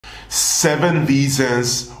7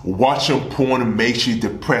 reasons watching porn makes you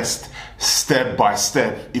depressed step by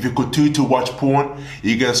step. If you continue to watch porn,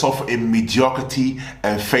 you're going to suffer in mediocrity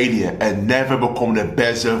and failure and never become the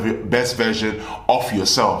best version of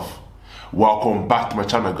yourself. Welcome back to my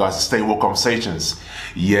channel, guys. Stay Woke Conversations.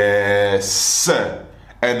 Yes, sir.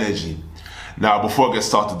 Energy. Now, before I get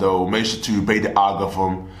started though, make sure to obey the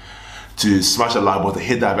algorithm, to smash the like button,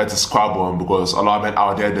 hit that red subscribe button, because a lot of men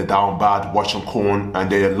out there, they're down bad watching porn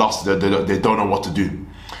and they're lost, they don't know what to do.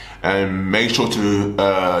 And make sure to, if you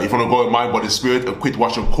want to go in mind, body, spirit and quit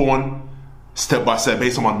watching porn step by step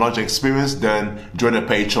based on my knowledge and experience, then join the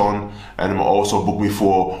Patreon and also book me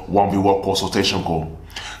for 1v1 consultation call.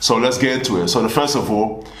 So let's get into it. So the first of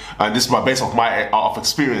all, and this is based off my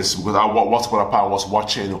experience, because once upon a time I was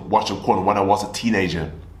watching porn when I was a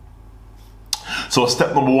teenager. So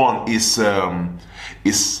step number 1 is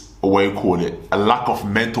what you call it, a lack of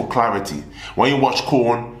mental clarity. When you watch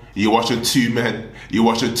porn, you're watching men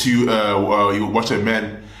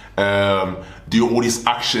do all these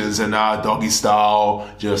actions and doggy style,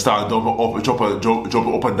 just start jump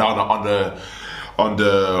up and down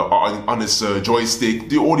on this joystick,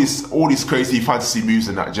 do all these crazy fantasy moves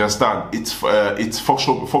and that. Just understand, it's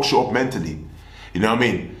fucks you up mentally. You know what I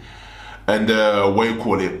mean? And what you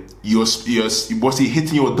call it, you're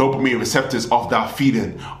hitting your dopamine receptors of that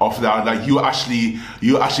feeling, of that, like you're actually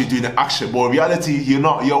doing the action. But in reality, you're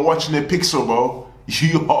not. You're watching a pixel, bro.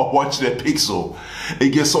 You are watching a pixel.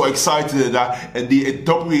 It gets so excited at that, and the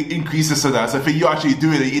dopamine increases to that. So I think you're actually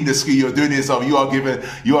doing it in the screen. You're doing it yourself. You are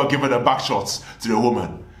giving the back shots to the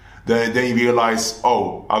woman. Then you realize,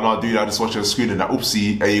 oh, I'm not doing that. I'm just watching the screen, and that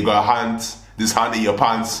oopsie, and you got this hand in your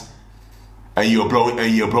pants. And you're blowing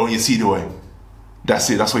your seed away. That's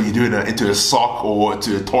it. That's what you're doing into a sock or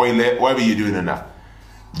to a toilet, whatever you're doing in that.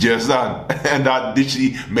 Just that, and that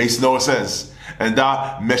literally makes no sense. And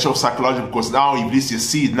that measures psychological, because now you release your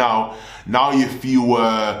seed. Now you feel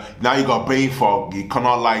now you got brain fog. You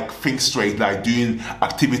cannot like think straight, like doing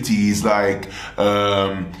activities like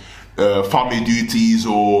family duties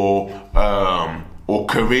or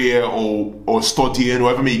career or studying,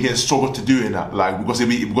 whatever you can struggle to do in that, like because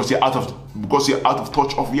you're out of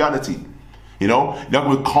touch of reality. You know, you're not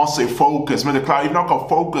going to constantly focus, mental clarity. If you're not going to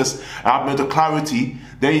focus and have mental clarity,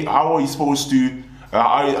 then how are you supposed to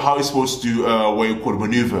what you call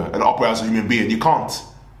maneuver and operate as a human being? You can't.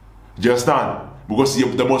 Do you understand? Because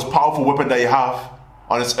the most powerful weapon that you have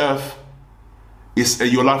on this earth is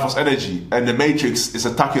your life force energy, and the matrix is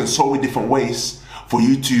attacking so many different ways for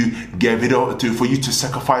you to get rid of, for you to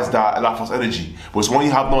sacrifice that life force energy. Because when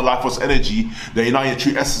you have no life force energy, then you're not in your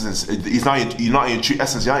true essence. You're not in your true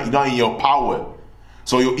essence. You're not in your power.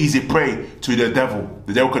 So you're easy prey to the devil.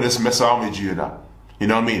 The devil can just mess around with you and that. You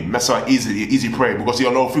know what I mean? Mess around easy prey, because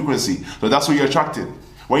you're low frequency. So that's what you're attracted.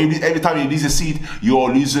 Every time you release a seed, you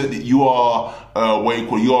are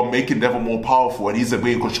making the devil more powerful, and he's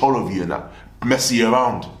in control of you and that. Messing you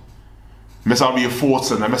around. Mess around with your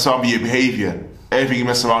thoughts and that. Mess around with your behavior. Everything you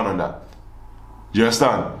mess around on that. Do you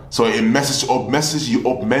understand? So it messes you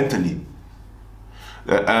up mentally.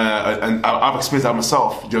 And I've experienced that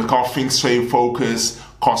myself. You can't think straight, focus,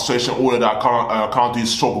 concentration, all of that. Can't do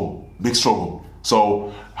big struggle.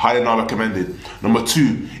 So highly not recommended. Number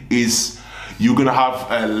 2 is you're gonna have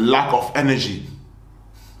a lack of energy.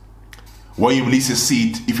 When you release a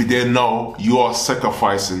seed, if you didn't know, you are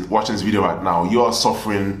sacrificing. Watching this video right now, you are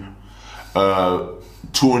suffering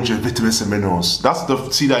 200 vitamins and minerals. That's the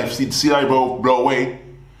seed that you blow away.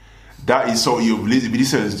 That is so you release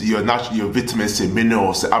your vitamins and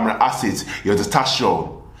minerals, the amino acids, your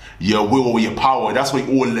testosterone, your will, your power. That's where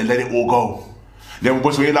you all let it all go. Then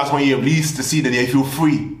once you realize, when you release the seed, then you feel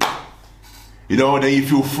free. You know, then you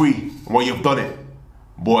feel free when you've done it.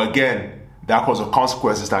 But again, that causes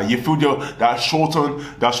consequences. That you feel that short-term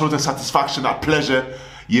satisfaction, that pleasure.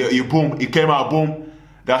 You boom, it came out, boom.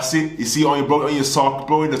 That's it. You see on your sock,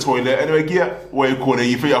 blow in the toilet. Anyway, get what you call it.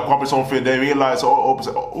 You feel you accomplished something, then you realize, oh,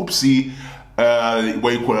 oopsie,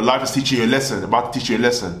 what you call it. Life is teaching you a lesson, about to teach you a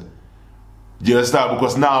lesson. Do you understand?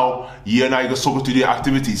 Because now you're going to struggle to do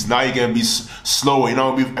activities. Now you're going to be slower. You're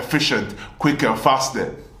not going to be efficient, quicker,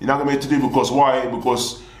 faster. You're not going to be able to do it because why?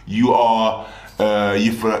 Because you've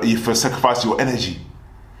sacrificed your energy,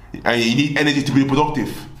 and you need energy to be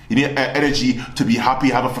productive. You need energy to be happy,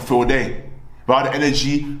 have a fulfilled day. Without the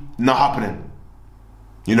energy, not happening.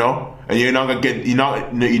 You know, and you're not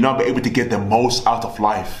able to get the most out of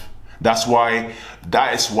life. That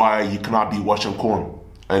is why you cannot be watching porn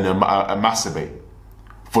and masturbate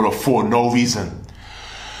for no reason.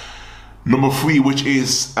 Number 3, which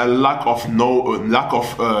is a lack of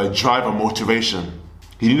drive and motivation.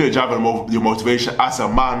 You need to drive your motivation as a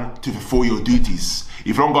man to fulfill your duties. If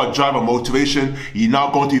you don't got drive and motivation, you're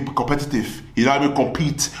not going to be competitive. You're not going to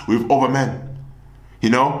compete with other men. You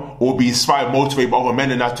know, or be inspired, motivated by other men,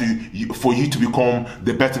 and that for you to become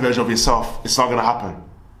the better version of yourself. It's not gonna happen.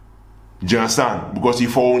 Do you understand? Because you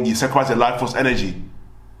sacrifice your life force energy.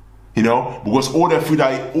 You know, because all the things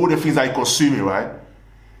that you're consuming, right?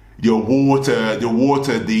 Your water,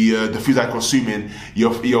 the food that you're consuming,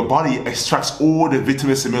 your body extracts all the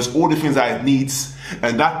vitamins and minerals, all the things that it needs,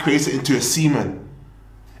 and that creates it into a semen.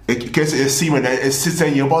 It creates a semen that it sits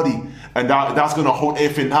in your body, and that's gonna hold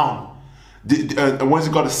everything down. And once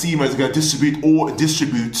you got a semen, it's going to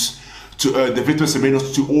distribute to the vitamins and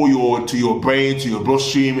minerals to your brain, to your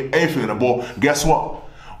bloodstream, everything. But guess what?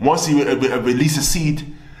 Once you release a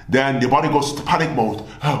seed, then the body goes into panic mode.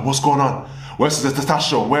 Oh, what's going on? Where's the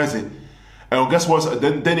testosterone? Where is it? And guess what?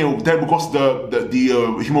 Then because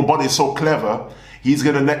the human body is so clever, he's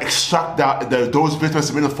gonna extract those vitamins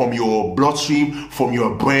and minerals from your bloodstream, from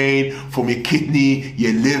your brain, from your kidney,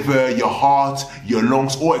 your liver, your heart, your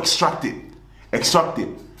lungs, all extract it, and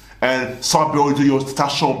start building your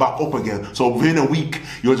testosterone back up again. So within a week,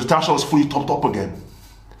 your testosterone is fully topped up again.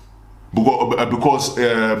 Because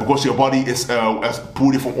your body is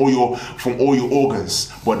pulled it from all your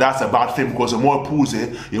organs. But that's a bad thing, because the more it pulls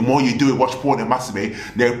it, the more you do it, watch porn and masturbate,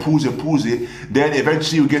 then it pulls it, then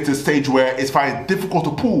eventually you get to the stage where it's finding difficult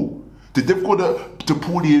to pull. Difficult to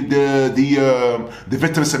pull the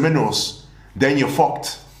vitamins and minerals. Then you're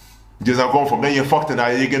fucked. Just going from then you're fucked, and now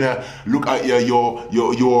you're gonna look at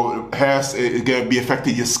your hair is gonna be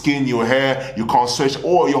affected, your skin, your hair, you can't stretch,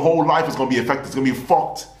 or your whole life is gonna be affected. It's gonna be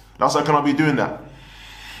fucked. That's why I cannot be doing that.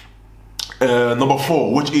 Number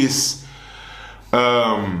 4, which is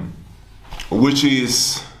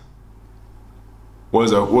what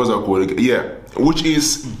is that called? Yeah, which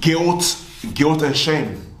is guilt and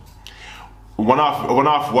shame. When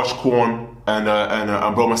I've watched porn and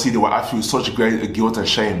brought my CD, where I feel such great guilt and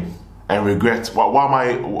shame and regret.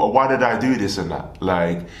 Why did I do this and that?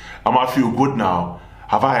 Like, am I feel good now?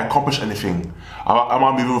 Have I accomplished anything? Am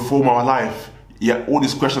I moving forward in my life? Yeah, all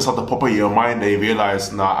these questions start to pop in your mind, and you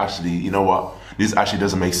realize, nah, actually, you know what? This actually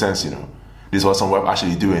doesn't make sense, you know. This is what I'm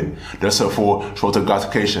actually doing. Just for short-term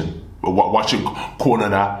gratification. Watching porn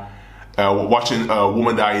and that, watching a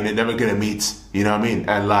woman that you're never gonna meet, you know what I mean?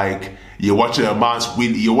 And like, you're watching a man's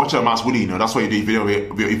willy, you know, that's what you do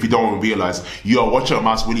if you don't realize. You're watching a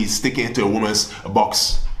man's willy sticking into a woman's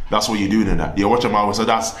box. That's what you're doing in that. You're watching a man, so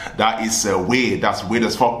that is weird. That's weird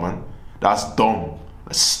as fuck, man. That's dumb.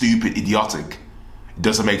 That's stupid, idiotic. It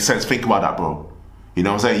doesn't make sense. Think about that, bro. You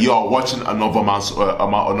know what I'm saying? You are watching another man's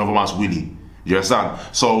willy. You understand?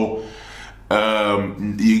 So,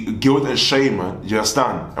 guilt and shame, man. You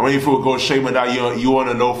understand? And when you feel guilt and shame, that you're on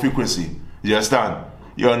a low frequency. You understand?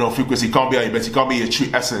 You're on a low frequency. You can't be at your best. You can't be your true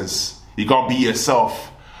essence. You can't be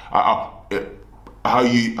yourself. How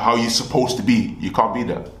you supposed to be. You can't be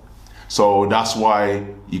that. So that's why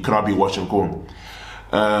you cannot be watching porn.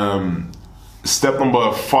 Step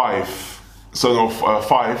number 5. So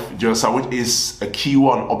 5, which is a key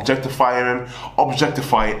one: objectifying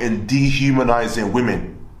and dehumanizing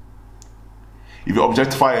women. If you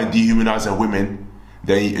objectify and dehumanizing women,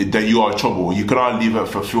 then you are in trouble. You cannot live a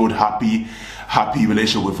fulfilled, happy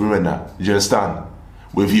relationship with women now. You understand?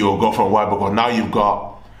 With your girlfriend, why? Because now you've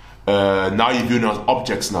got now you're viewing as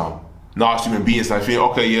objects now. Now as human beings, I think,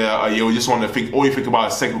 okay, yeah, you just want to think, all you think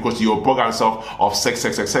about is sex, because you're programmed yourself of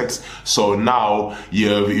sex. So now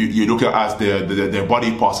you look at as their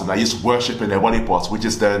body parts, and you're just worshipping their body parts, which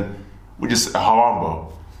is haram,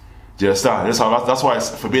 bro. Do you understand? That's why it's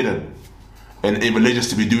forbidden in religions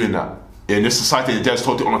to be doing that. In this society, it's just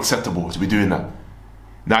totally unacceptable to be doing that.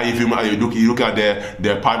 Now you look at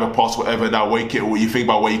their private parts, whatever, that way you think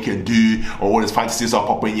about what you can do, or all these fantasies are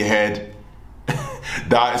popping in your head.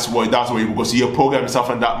 That's what because you're programming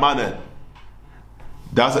yourself in that manner.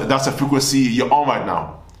 That's a frequency you're on right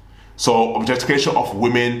now. So objectification of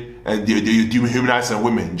women and you're dehumanizing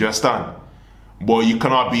women. Do you understand? But you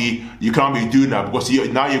cannot be doing that, because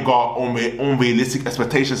now you've got unrealistic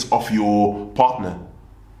expectations of your partner,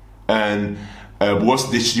 and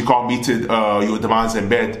because you can't meet your demands in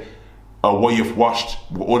bed, what you've watched,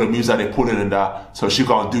 all the music that they put in that, so she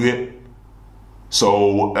can't do it.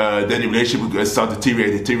 So then the relationship will start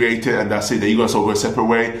deteriorating, and that's it. Then you're gonna go a separate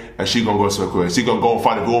way, and she's gonna go a separate way. She's gonna go and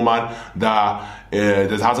find a real man that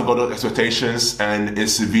hasn't got those expectations, and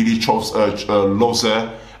is really loves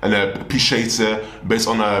her and appreciates her based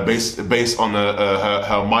on her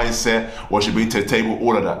mindset, what she brings to the table,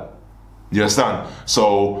 all of that. You understand?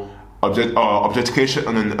 So objectification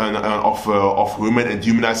of women and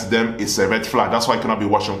dehumanizing them is a red flag. That's why you cannot be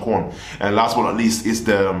watching porn. And last but not least is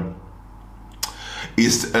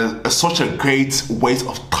such a great waste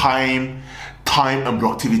of time and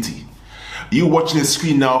productivity. You watching the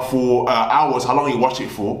screen now for hours. How long you watch it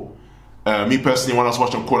for? Me personally, when I was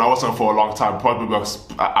watching porn, I wasn't for a long time, probably about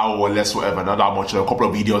an hour or less, whatever. Not that much, a couple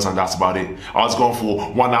of videos, and that's about it. I was going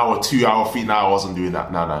for 1 hour, 2 hour, 3 hours. I wasn't doing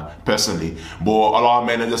that, nah, personally. But a lot of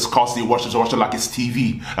men are just constantly watching like it's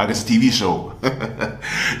TV, like it's a TV show.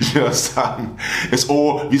 You understand? It's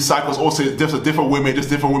all recycles, also different women, just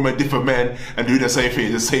different women, different men, and doing the same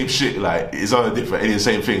thing, the same shit. Like it's all different, it's the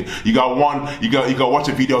same thing. You got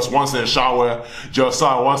watching videos once in the shower, just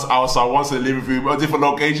once outside, once in the living room, or different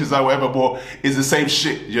locations, like whatever. But it's the same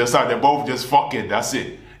shit. You understand? They're both just fucking. That's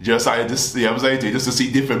it. Just like this, you know what I'm saying? Just to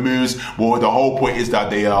see different moves. But the whole point is that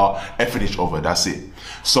they are effing each other. That's it.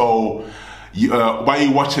 So while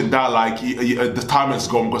you're watching that, like the time is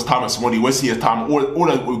gone, because time is money. Wasting your time. All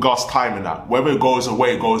that regards time in that. Wherever it goes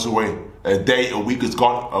away, it goes away. A day, a week is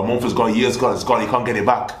gone. A month is gone. A year is gone. It's gone. You can't get it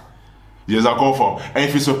back. You know where I go from?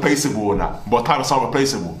 Anything's replaceable or not. But time is not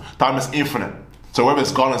replaceable. Time is infinite. So wherever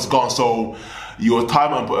it's gone, it's gone. So your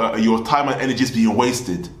time and energy is being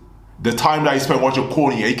wasted. The time that you spend watching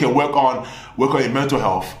porn, you can work on your mental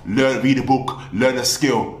health, read a book, learn a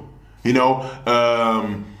skill. You know,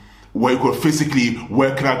 where you could physically,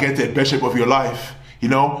 where can I get the best shape of your life? You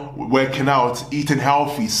know, working out, eating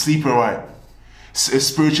healthy, sleeping right,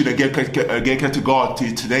 spiritually get to God,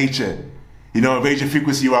 to nature. You know, raise your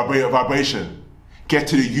frequency, your vibration, get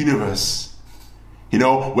to the universe. You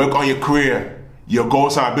know, work on your career, your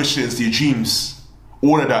goals and ambitions, your dreams,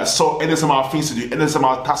 all of that. So endless amount of things to do, endless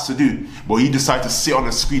amount of tasks to do, but you decide to sit on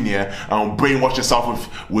the screen here and brainwash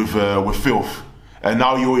yourself with filth. And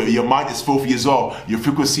now your mind is filthy as well, your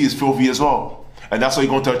frequency is filthy as well, and that's what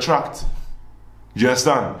you're going to attract. Do you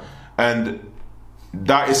understand? And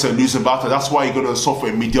that is a losing battle. That's why you're going to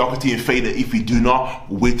suffer mediocrity and failure if you do not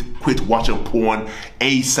quit watching porn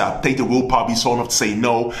ASAP. Take the willpower, be strong enough to say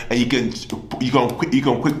no, and you can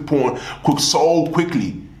quit porn so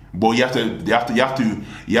quickly. But you have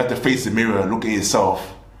to face the mirror, look at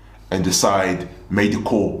yourself, and decide, make the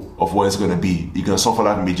call of what it's going to be. You're going to suffer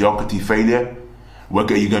like mediocrity, failure. You're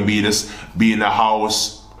going to be in a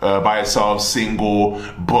house by yourself, single,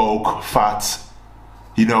 broke, fat,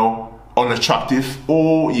 you know, unattractive,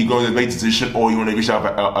 or you're going to make a decision, or you want to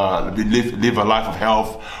live a life of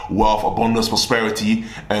health, wealth, abundance, prosperity,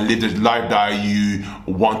 and live the life that you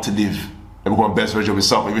want to live, and become the best version of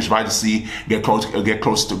yourself. And you might see get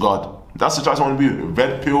close to God. That's the choice I want to be: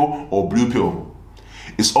 red pill or blue pill.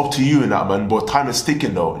 It's up to you in that, man. But time is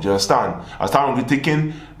ticking, though. Do you understand? As time will be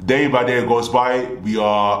ticking, day by day goes by,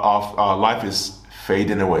 our life is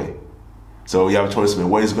fading away. So you have a choice, man.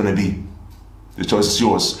 What is it going to be? The choice is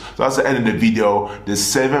yours. So that's the end of the video. The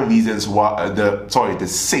 6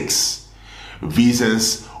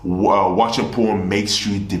 reasons watching porn makes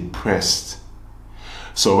you depressed.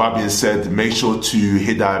 So that being said, make sure to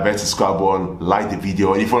hit that red subscribe button, like the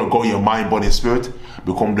video. And if you want to go in your mind, body, and spirit,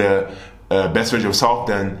 become the best version of yourself,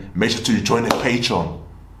 then make sure to join the Patreon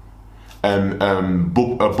and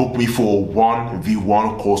book me for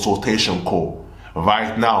 1v1 consultation call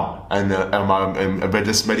right now, and I'm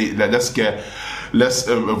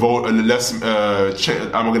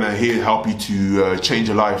gonna help you to change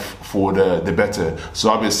your life for the better. So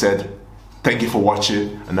that being said, thank you for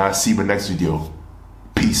watching, and I'll see you in the next video.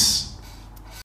 Peace.